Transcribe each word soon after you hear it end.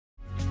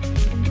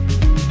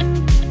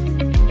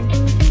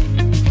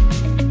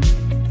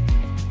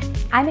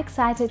I'm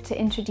excited to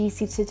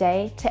introduce you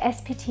today to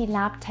SPT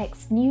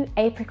Labtech's new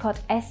Apricot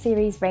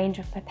S-Series range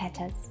of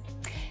pipettas.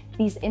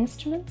 These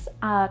instruments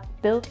are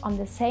built on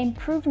the same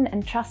proven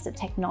and trusted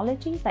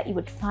technology that you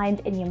would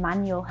find in your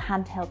manual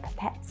handheld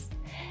pipettes.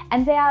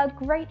 And they are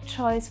a great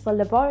choice for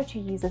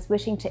laboratory users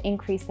wishing to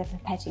increase their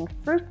pipetting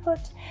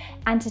throughput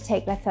and to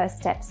take their first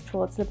steps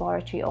towards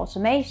laboratory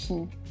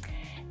automation.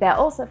 They're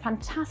also a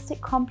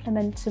fantastic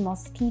complement to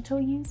mosquito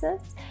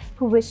users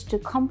who wish to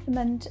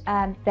complement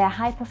their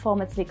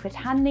high-performance liquid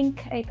handling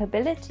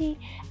capability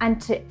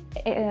and to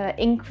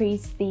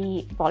increase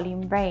the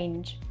volume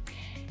range.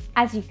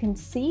 As you can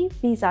see,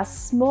 these are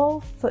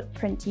small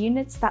footprint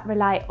units that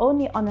rely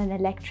only on an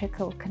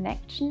electrical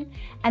connection,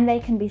 and they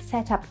can be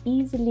set up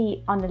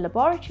easily on a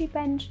laboratory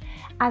bench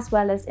as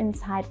well as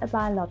inside a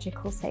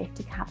biological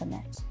safety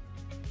cabinet.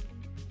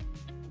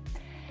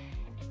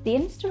 The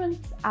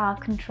instruments are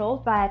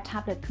controlled via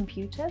tablet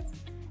computers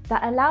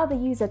that allow the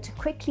user to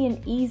quickly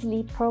and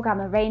easily program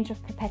a range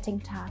of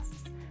pipetting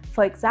tasks.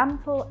 For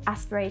example,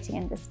 aspirating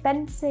and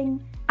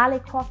dispensing,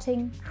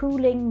 aliquoting,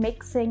 cooling,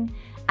 mixing,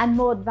 and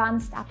more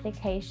advanced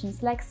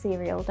applications like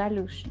serial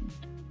dilution.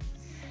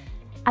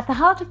 At the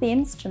heart of the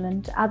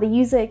instrument are the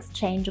user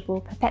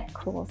exchangeable pipette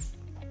cores.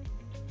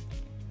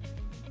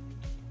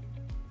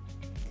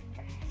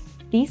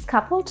 These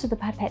couple to the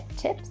pipette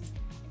tips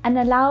and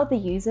allow the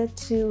user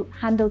to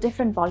handle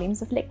different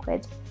volumes of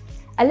liquid,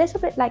 a little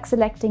bit like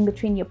selecting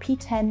between your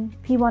P10,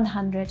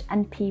 P100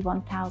 and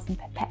P1000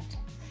 pipette.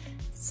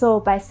 So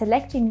by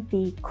selecting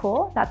the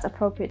core that's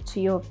appropriate to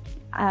your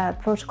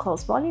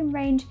protocol's volume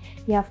range,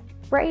 you have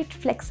great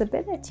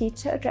flexibility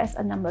to address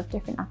a number of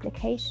different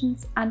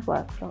applications and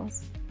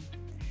workflows.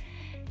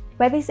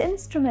 Where these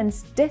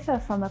instruments differ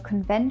from a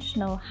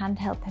conventional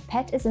handheld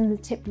pipette is in the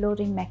tip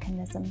loading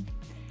mechanism.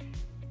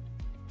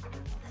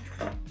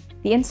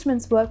 The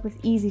instruments work with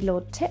easy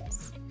load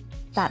tips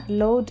that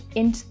load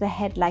into the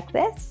head like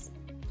this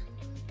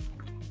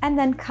and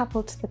then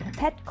couple to the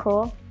pipette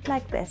core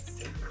like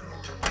this.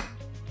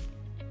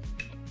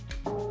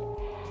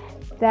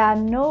 There are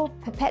no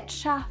pipette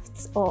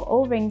shafts or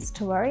O-rings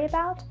to worry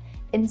about.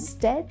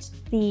 Instead,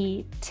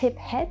 the tip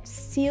head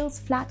seals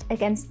flat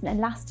against an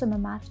elastomer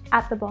mat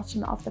at the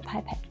bottom of the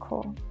pipette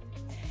core.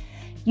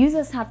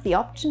 Users have the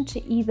option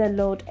to either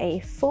load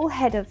a full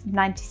head of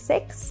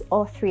 96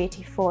 or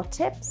 384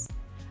 tips,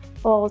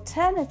 or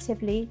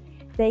alternatively,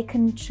 they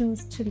can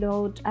choose to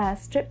load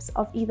strips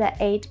of either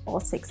 8 or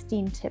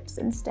 16 tips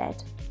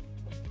instead.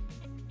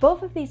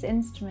 Both of these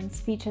instruments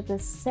feature the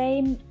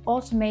same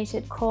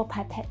automated core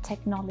pipette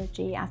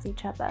technology as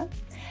each other,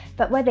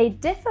 but where they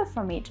differ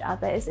from each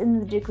other is in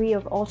the degree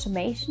of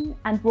automation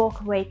and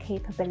walk-away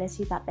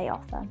capability that they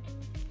offer.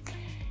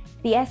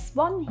 The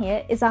S1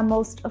 here is our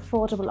most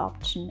affordable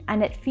option,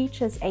 and it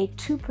features a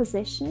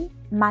 2-position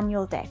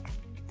manual deck.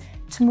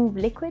 To move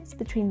liquids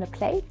between the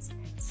plates,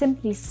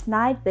 simply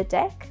slide the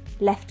deck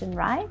left and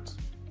right,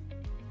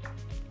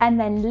 and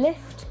then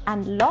lift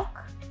and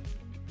lock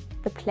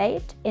the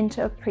plate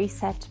into a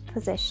preset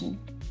position.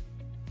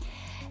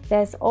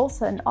 There's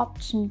also an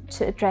option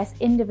to address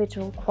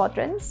individual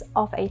quadrants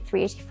of a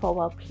 384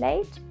 well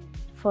plate.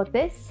 For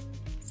this,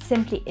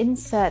 simply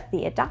insert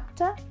the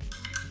adapter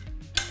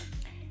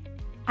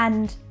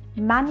and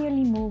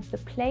manually move the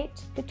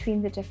plate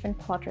between the different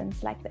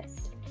quadrants like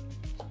this.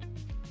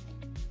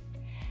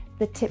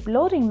 The tip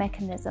loading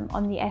mechanism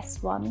on the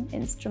S1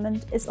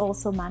 instrument is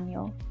also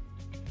manual.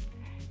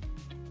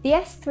 The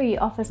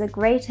S3 offers a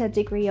greater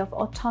degree of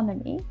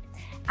autonomy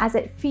as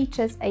it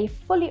features a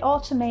fully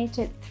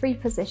automated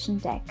 3-position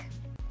deck.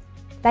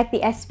 Like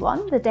the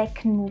S1, the deck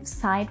can move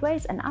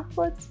sideways and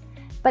upwards,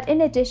 but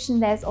in addition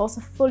there's also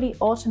fully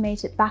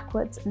automated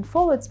backwards and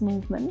forwards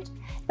movement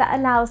that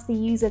allows the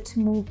user to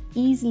move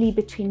easily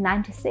between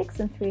 96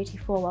 and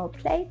 384 well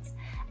plates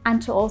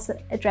and to also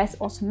address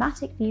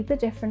automatically the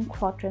different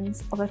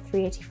quadrants of a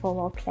 384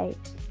 well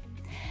plate.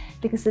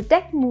 Because the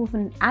deck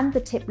movement and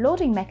the tip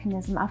loading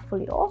mechanism are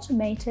fully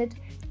automated,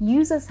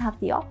 users have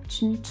the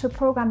option to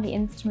program the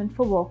instrument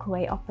for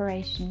walkaway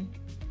operation.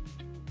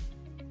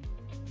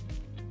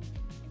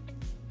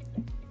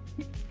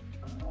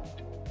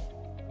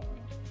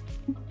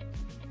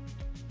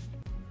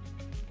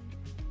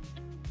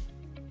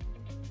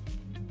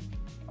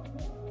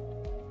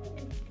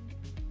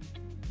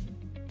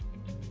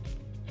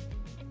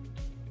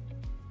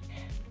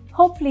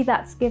 Hopefully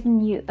that's given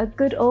you a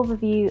good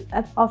overview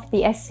of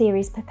the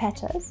S-Series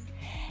pipettas.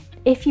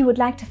 If you would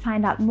like to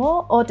find out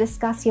more or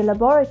discuss your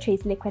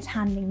laboratory's liquid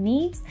handling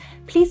needs,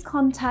 please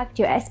contact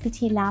your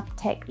SPT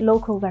Labtech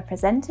local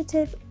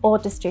representative or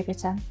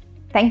distributor.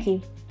 Thank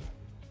you.